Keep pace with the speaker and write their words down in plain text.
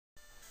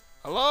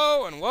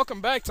Hello and welcome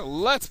back to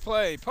Let's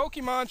Play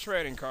Pokemon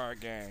Trading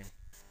Card Game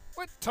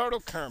with Turtle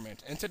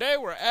Kermit. And today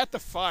we're at the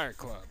Fire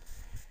Club.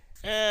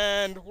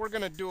 And we're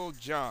gonna duel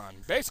John.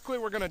 Basically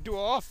we're gonna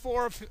duel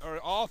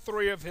all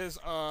three of his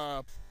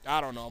I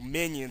don't know,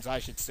 minions I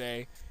should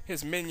say.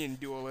 His minion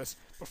duelists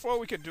before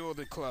we could duel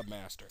the Club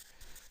Master.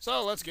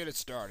 So let's get it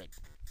started.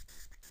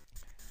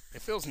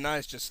 It feels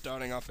nice just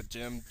starting off a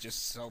gym,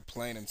 just so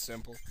plain and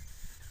simple.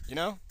 You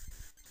know?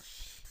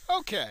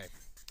 Okay.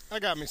 I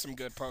got me some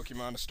good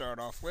Pokemon to start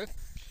off with.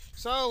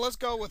 So let's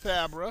go with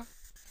Abra,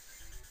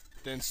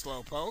 then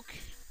Slowpoke,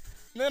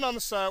 and then on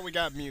the side we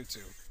got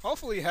Mewtwo.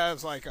 Hopefully he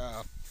has like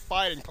a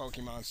fighting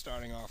Pokemon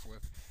starting off with.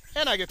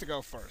 And I get to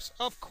go first,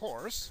 of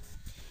course.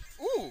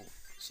 Ooh,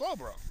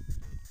 Slowbro.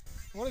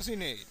 What does he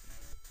need?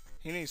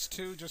 He needs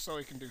 2 just so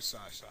he can do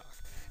Psyshock.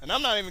 And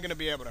I'm not even going to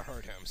be able to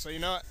hurt him. So you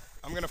know what?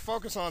 I'm going to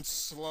focus on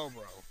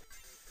Slowbro.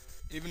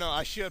 Even though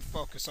I should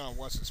focus on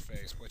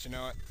What's-His-Face. But you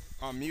know what?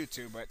 On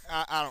Mewtwo, but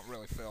I don't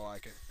really feel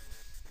like it.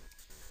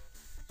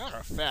 Matter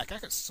of fact, I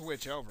could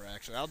switch over,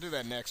 actually. I'll do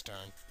that next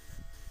turn.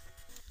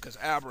 Because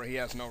Abra, he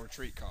has no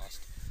retreat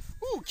cost.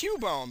 Ooh,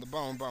 Cubone, the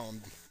Bone.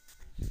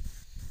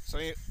 So,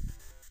 yeah,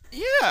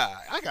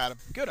 I got a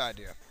good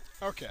idea.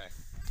 Okay.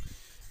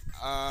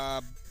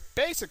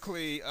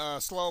 Basically,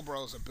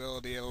 Slowbro's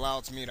ability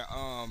allows me to,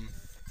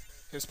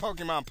 his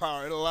Pokemon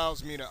power, it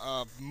allows me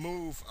to,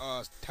 move,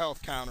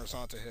 health counters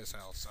onto his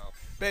health. So,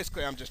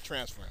 basically, I'm just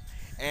transferring.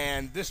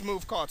 And this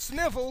move called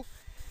Snivel,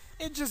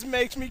 it just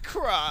makes me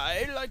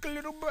cry like a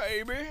little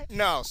baby.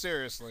 No,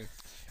 seriously.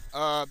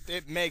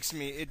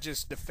 It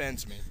just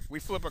defends me. We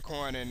flip a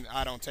coin and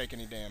I don't take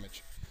any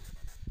damage.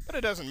 But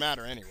it doesn't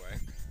matter anyway.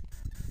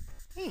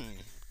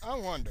 I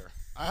wonder.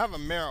 I have a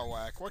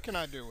Marowak. What can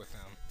I do with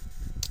him?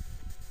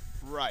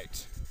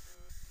 Right.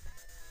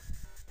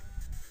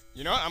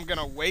 You know what? I'm going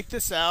to wait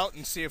this out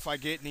and see if I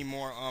get any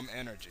more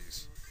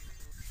energies.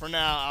 For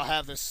now, I'll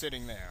have this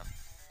sitting there.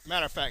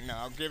 Matter of fact, no,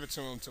 I'll give it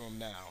to him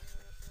now.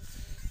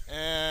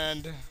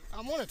 And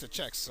I wanted to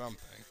check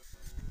something.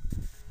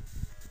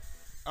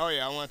 Oh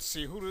yeah, I want to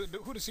see who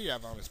does he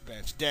have on his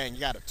bench. Dang,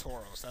 you got a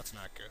Tauros. That's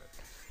not good.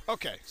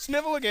 Okay,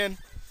 Snivel again.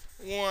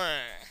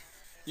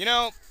 You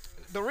know,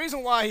 the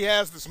reason why he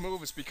has this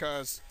move is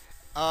because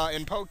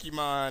in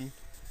Pokemon,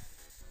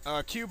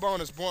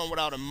 Cubone is born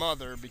without a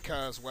mother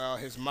because, well,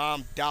 his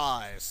mom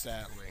dies,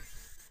 sadly.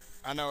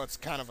 I know it's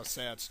kind of a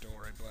sad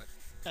story, but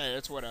hey,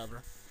 it's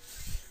whatever.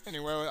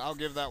 Anyway, I'll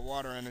give that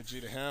water energy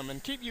to him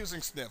and keep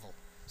using Snivel.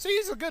 See,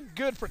 he's a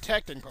good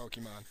protecting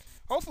Pokemon.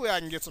 Hopefully I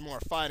can get some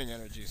more fighting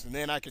energies, and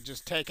then I could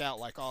just take out,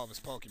 like, all of his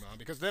Pokemon,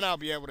 because then I'll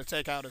be able to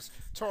take out his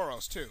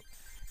Tauros, too.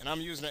 And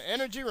I'm using an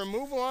energy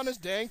removal on his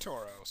dang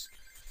Tauros.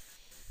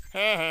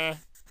 And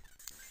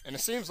it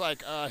seems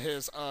like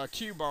his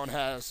Cubone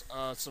has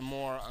some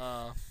more,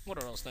 what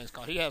are those things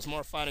called? He has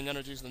more fighting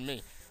energies than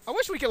me. I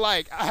wish we could,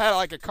 I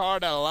had, a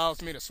card that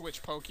allows me to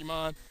switch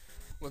Pokemon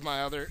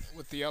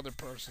with the other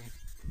person.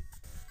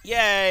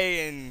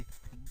 Yay! And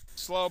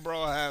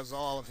Slowbro has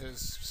all of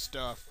his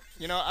stuff.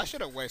 You know, I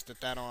should have wasted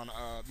that on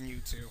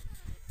Mewtwo.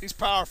 He's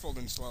powerful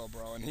than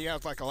Slowbro, and he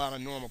has a lot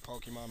of normal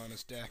Pokemon on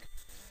his deck.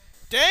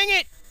 Dang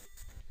it!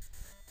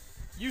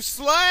 You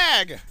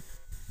slag!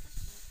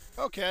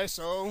 Okay,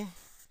 so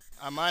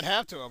I might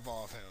have to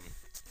evolve him.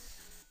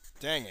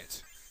 Dang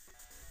it.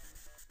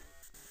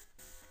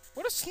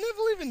 What does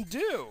Snivel even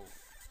do?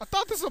 I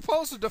thought this was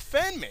supposed to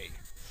defend me.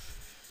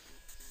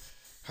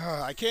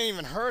 I can't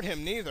even hurt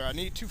him neither. I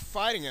need 2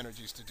 fighting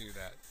energies to do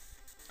that.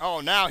 Oh,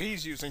 now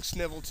he's using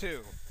Snivel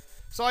too.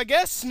 So I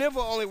guess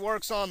Snivel only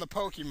works on the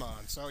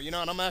Pokemon. So, you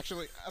know, and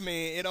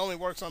it only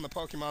works on the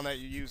Pokemon that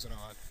you use it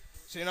on.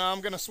 So, you know,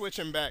 I'm going to switch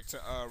him back to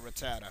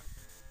Rattata.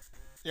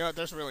 You know what,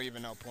 there's really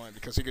even no point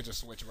because he could just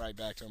switch right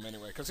back to him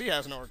anyway because he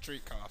has no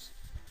retreat cost.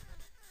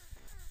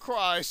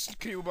 Christ,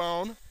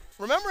 Cubone.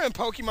 Remember in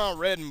Pokemon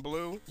Red and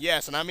Blue?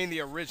 Yes, and I mean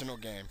the original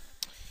game.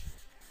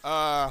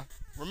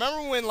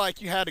 Remember when,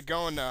 you had to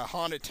go in the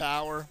Haunted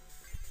Tower?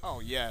 Oh,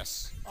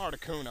 yes.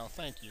 Articuno,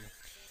 thank you.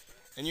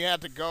 And you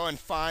had to go and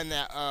find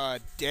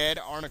that dead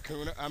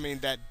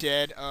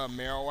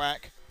Marowak.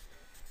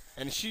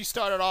 And she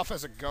started off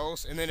as a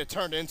ghost, and then it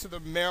turned into the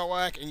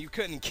Marowak, and you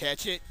couldn't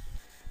catch it.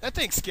 That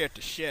thing scared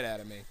the shit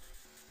out of me.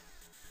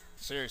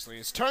 Seriously,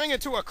 it's turning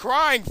into a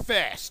crying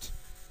fest.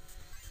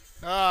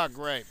 Ah,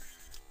 great.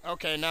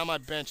 Okay, now my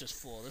bench is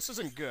full. This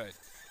isn't good.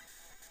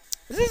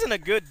 This isn't a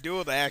good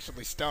duel to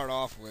actually start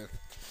off with.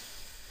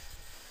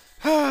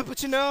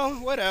 But you know,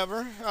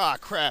 whatever. Ah,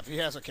 crap, he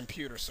has a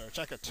computer search.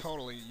 I could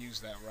totally use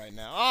that right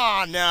now.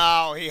 Oh,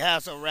 no, he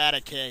has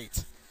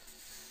Eradicate.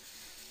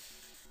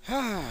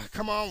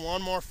 Come on,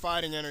 one more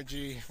fighting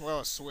energy. Well,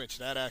 a switch.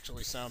 That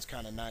actually sounds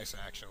kind of nice,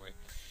 actually.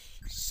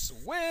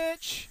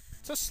 Switch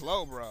to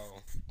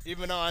Slowbro.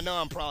 Even though I know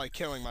I'm probably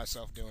killing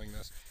myself doing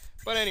this.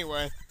 But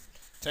anyway,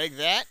 take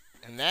that,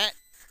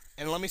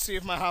 and let me see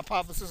if my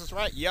hypothesis is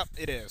right. Yep,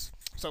 it is.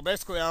 So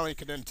basically, I only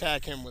could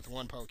attack him with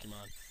 1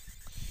 Pokemon.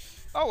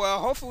 Oh well,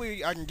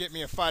 hopefully I can get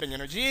me a fighting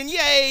energy, and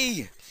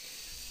yay!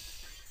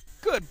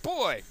 Good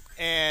boy.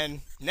 And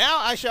now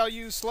I shall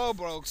use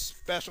Slowbro's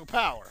special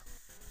power.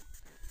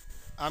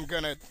 I'm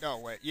gonna, oh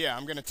wait, yeah,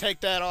 I'm gonna take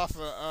that off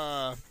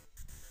of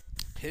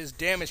his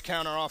damage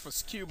counter off of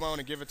Cubone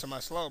and give it to my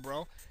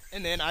Slowbro.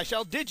 And then I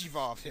shall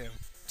Digivolve him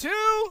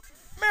to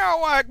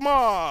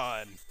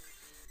Marowakmon!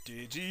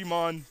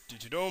 Digimon,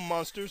 Digidome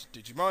Monsters,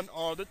 Digimon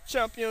are the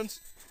champions.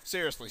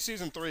 Seriously,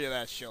 Season 3 of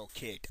that show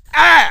kicked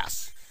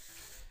ass!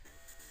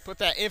 Put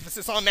that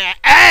emphasis on that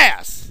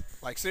ass!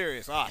 Like,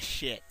 serious, ah,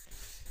 shit.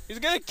 He's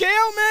gonna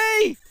kill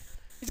me!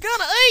 He's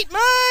gonna eat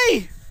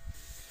me!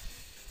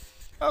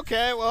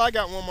 Okay, well, I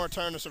got one more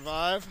turn to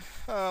survive.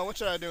 What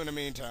should I do in the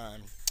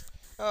meantime?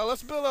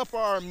 Let's build up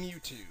our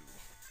Mewtwo.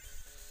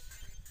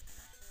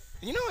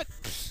 You know what?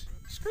 Pfft,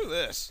 screw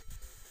this.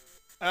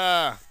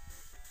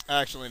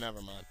 Actually,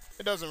 never mind.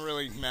 It doesn't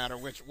really matter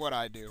what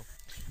I do.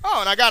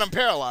 Oh, and I got him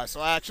paralyzed,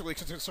 so I actually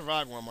could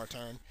survive one more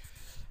turn.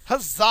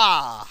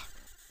 Huzzah!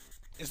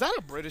 Is that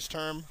a British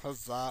term?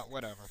 Huzzah,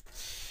 whatever.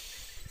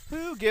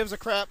 Who gives a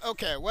crap?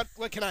 Okay,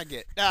 what can I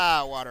get?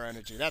 Ah, water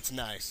energy. That's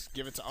nice.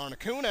 Give it to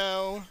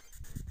Articuno.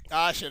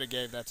 I should have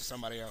gave that to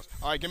somebody else.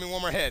 All right, give me one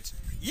more heads.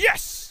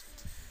 Yes!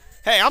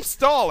 Hey, I'm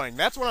stalling.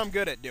 That's what I'm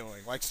good at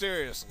doing. Like,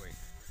 seriously.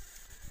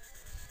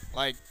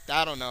 Like,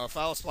 I don't know. If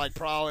I was, like,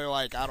 probably,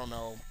 like, I don't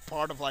know,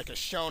 part of, like, a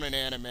shonen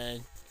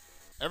anime,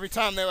 every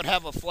time they would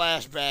have a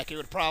flashback, it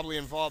would probably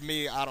involve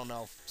me, I don't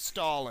know,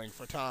 stalling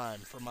for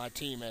time for my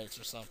teammates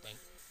or something.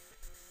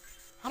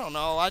 I don't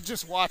know. I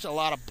just watch a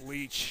lot of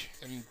Bleach,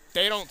 and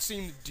they don't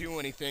seem to do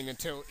anything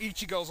until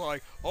Ichigo's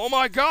like, oh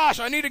my gosh,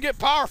 I need to get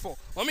powerful.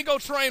 Let me go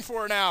train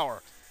for an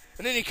hour.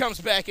 And then he comes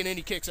back and then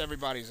he kicks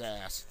everybody's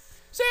ass.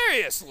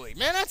 Seriously,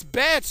 man, that's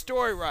bad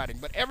story writing,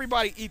 but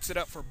everybody eats it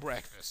up for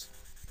breakfast.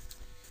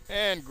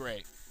 And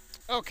great.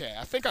 Okay,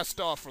 I think I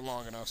stalled for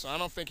long enough, so I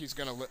don't think he's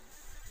going to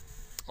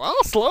Well,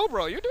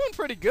 Slowbro, you're doing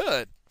pretty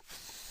good.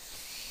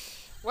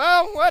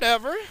 Well,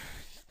 whatever.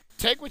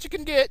 Take what you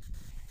can get.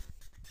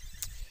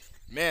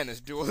 Man, this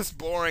duel is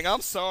boring.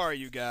 I'm sorry,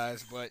 you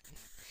guys, but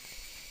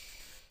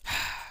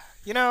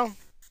you know,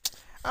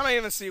 I don't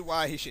even see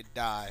why he should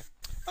die.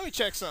 Let me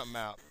check something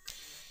out.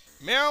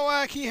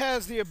 Marowak, he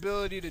has the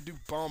ability to do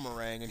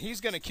Boomerang, and he's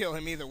going to kill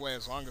him either way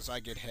as long as I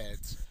get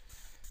heads.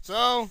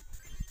 So,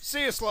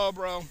 see you,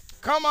 Slowbro.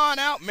 Come on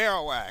out,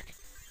 Marowak.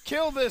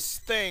 Kill this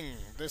thing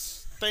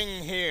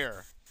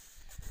here.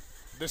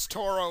 This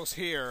Tauros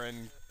here,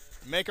 and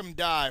make him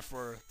die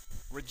for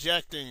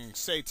rejecting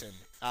Satan.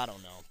 I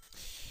don't know.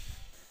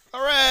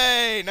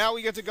 Hooray! Now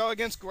we get to go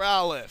against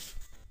Growlithe.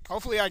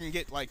 Hopefully I can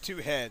get like 2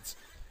 heads.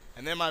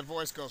 And then my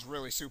voice goes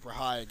really super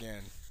high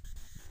again.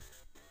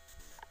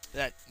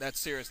 That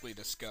seriously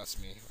disgusts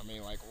me. I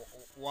mean, like,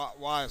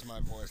 why is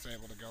my voice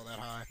able to go that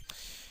high?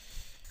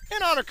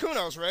 And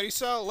Articuno's ready,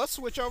 so let's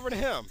switch over to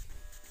him.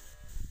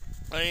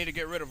 I need to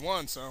get rid of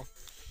one, so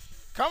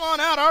come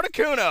on out,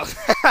 Articuno!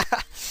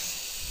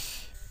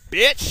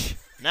 Bitch!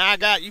 Now I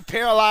got you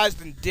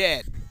paralyzed and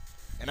dead.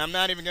 And I'm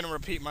not even going to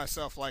repeat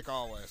myself like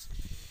always.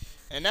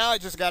 And now I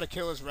just got to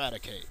kill his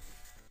Raticate.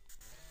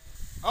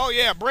 Oh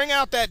yeah, bring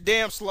out that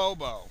damn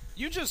Slowbo.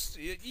 You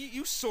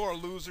sore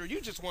loser. You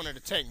just wanted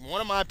to take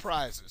one of my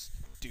prizes,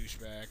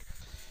 douchebag.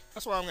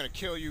 That's why I'm going to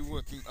kill you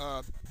with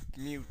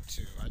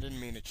Mewtwo. I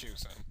didn't mean to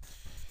choose him.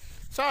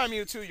 Sorry,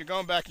 Mewtwo, you're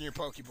going back in your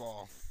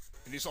Pokeball.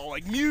 And he's all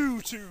like,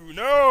 Mewtwo,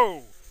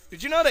 no!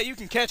 Did you know that you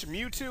can catch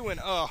Mewtwo in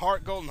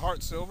Heart Gold and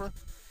Heart Silver?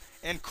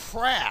 And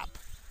crap,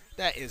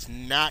 that is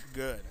not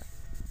good.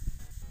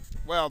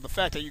 Well, the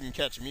fact that you can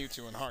catch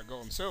Mewtwo in Heart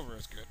Gold and Silver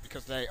is good,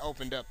 because they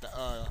opened up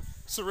the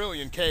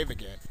Cerulean Cave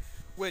again.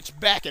 Which,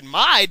 back in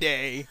my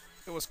day,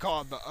 it was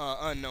called the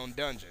Unknown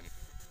Dungeon.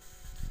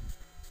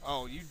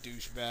 Oh, you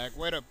douchebag.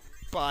 Way to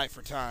buy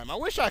for time. I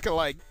wish I could,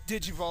 like,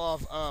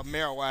 Digivolve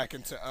Marowak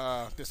into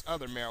this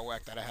other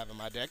Marowak that I have in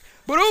my deck.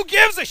 But who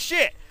gives a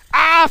shit?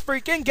 I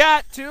freaking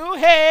got 2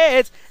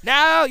 heads.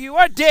 Now you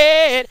are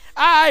dead.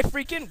 I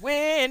freaking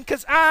win,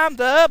 because I'm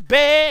the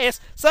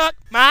best. Suck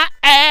my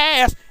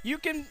ass. You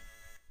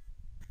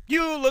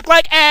look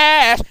like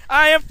Ash.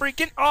 I am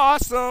freaking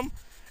awesome.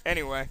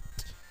 Anyway.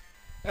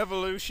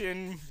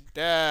 Evolution.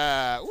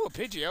 Ooh, a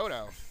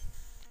Pidgeotto.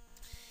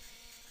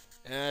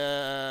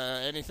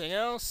 Anything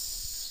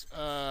else?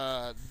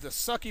 The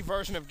sucky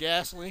version of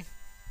Ghastly.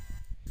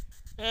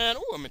 And,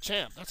 ooh, a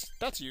Machamp.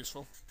 That's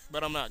useful.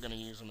 But I'm not going to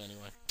use him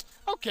anyway.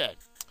 Okay.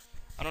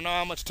 I don't know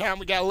how much time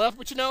we got left,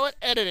 but you know what?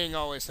 Editing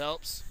always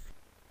helps.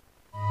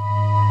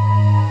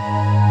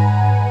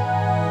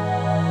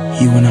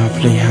 You and I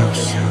play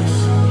house.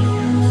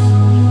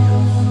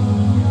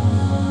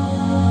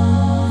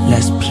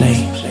 Let's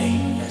play.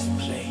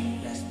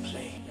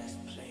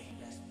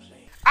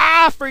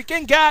 I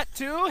freaking got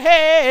 2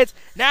 heads.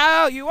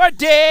 Now you are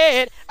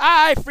dead.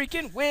 I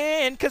freaking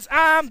win, because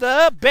I'm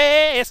the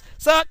best.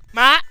 Suck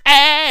my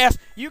ass.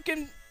 You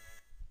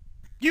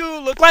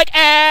look like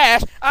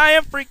Ash. I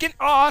am freaking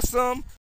awesome.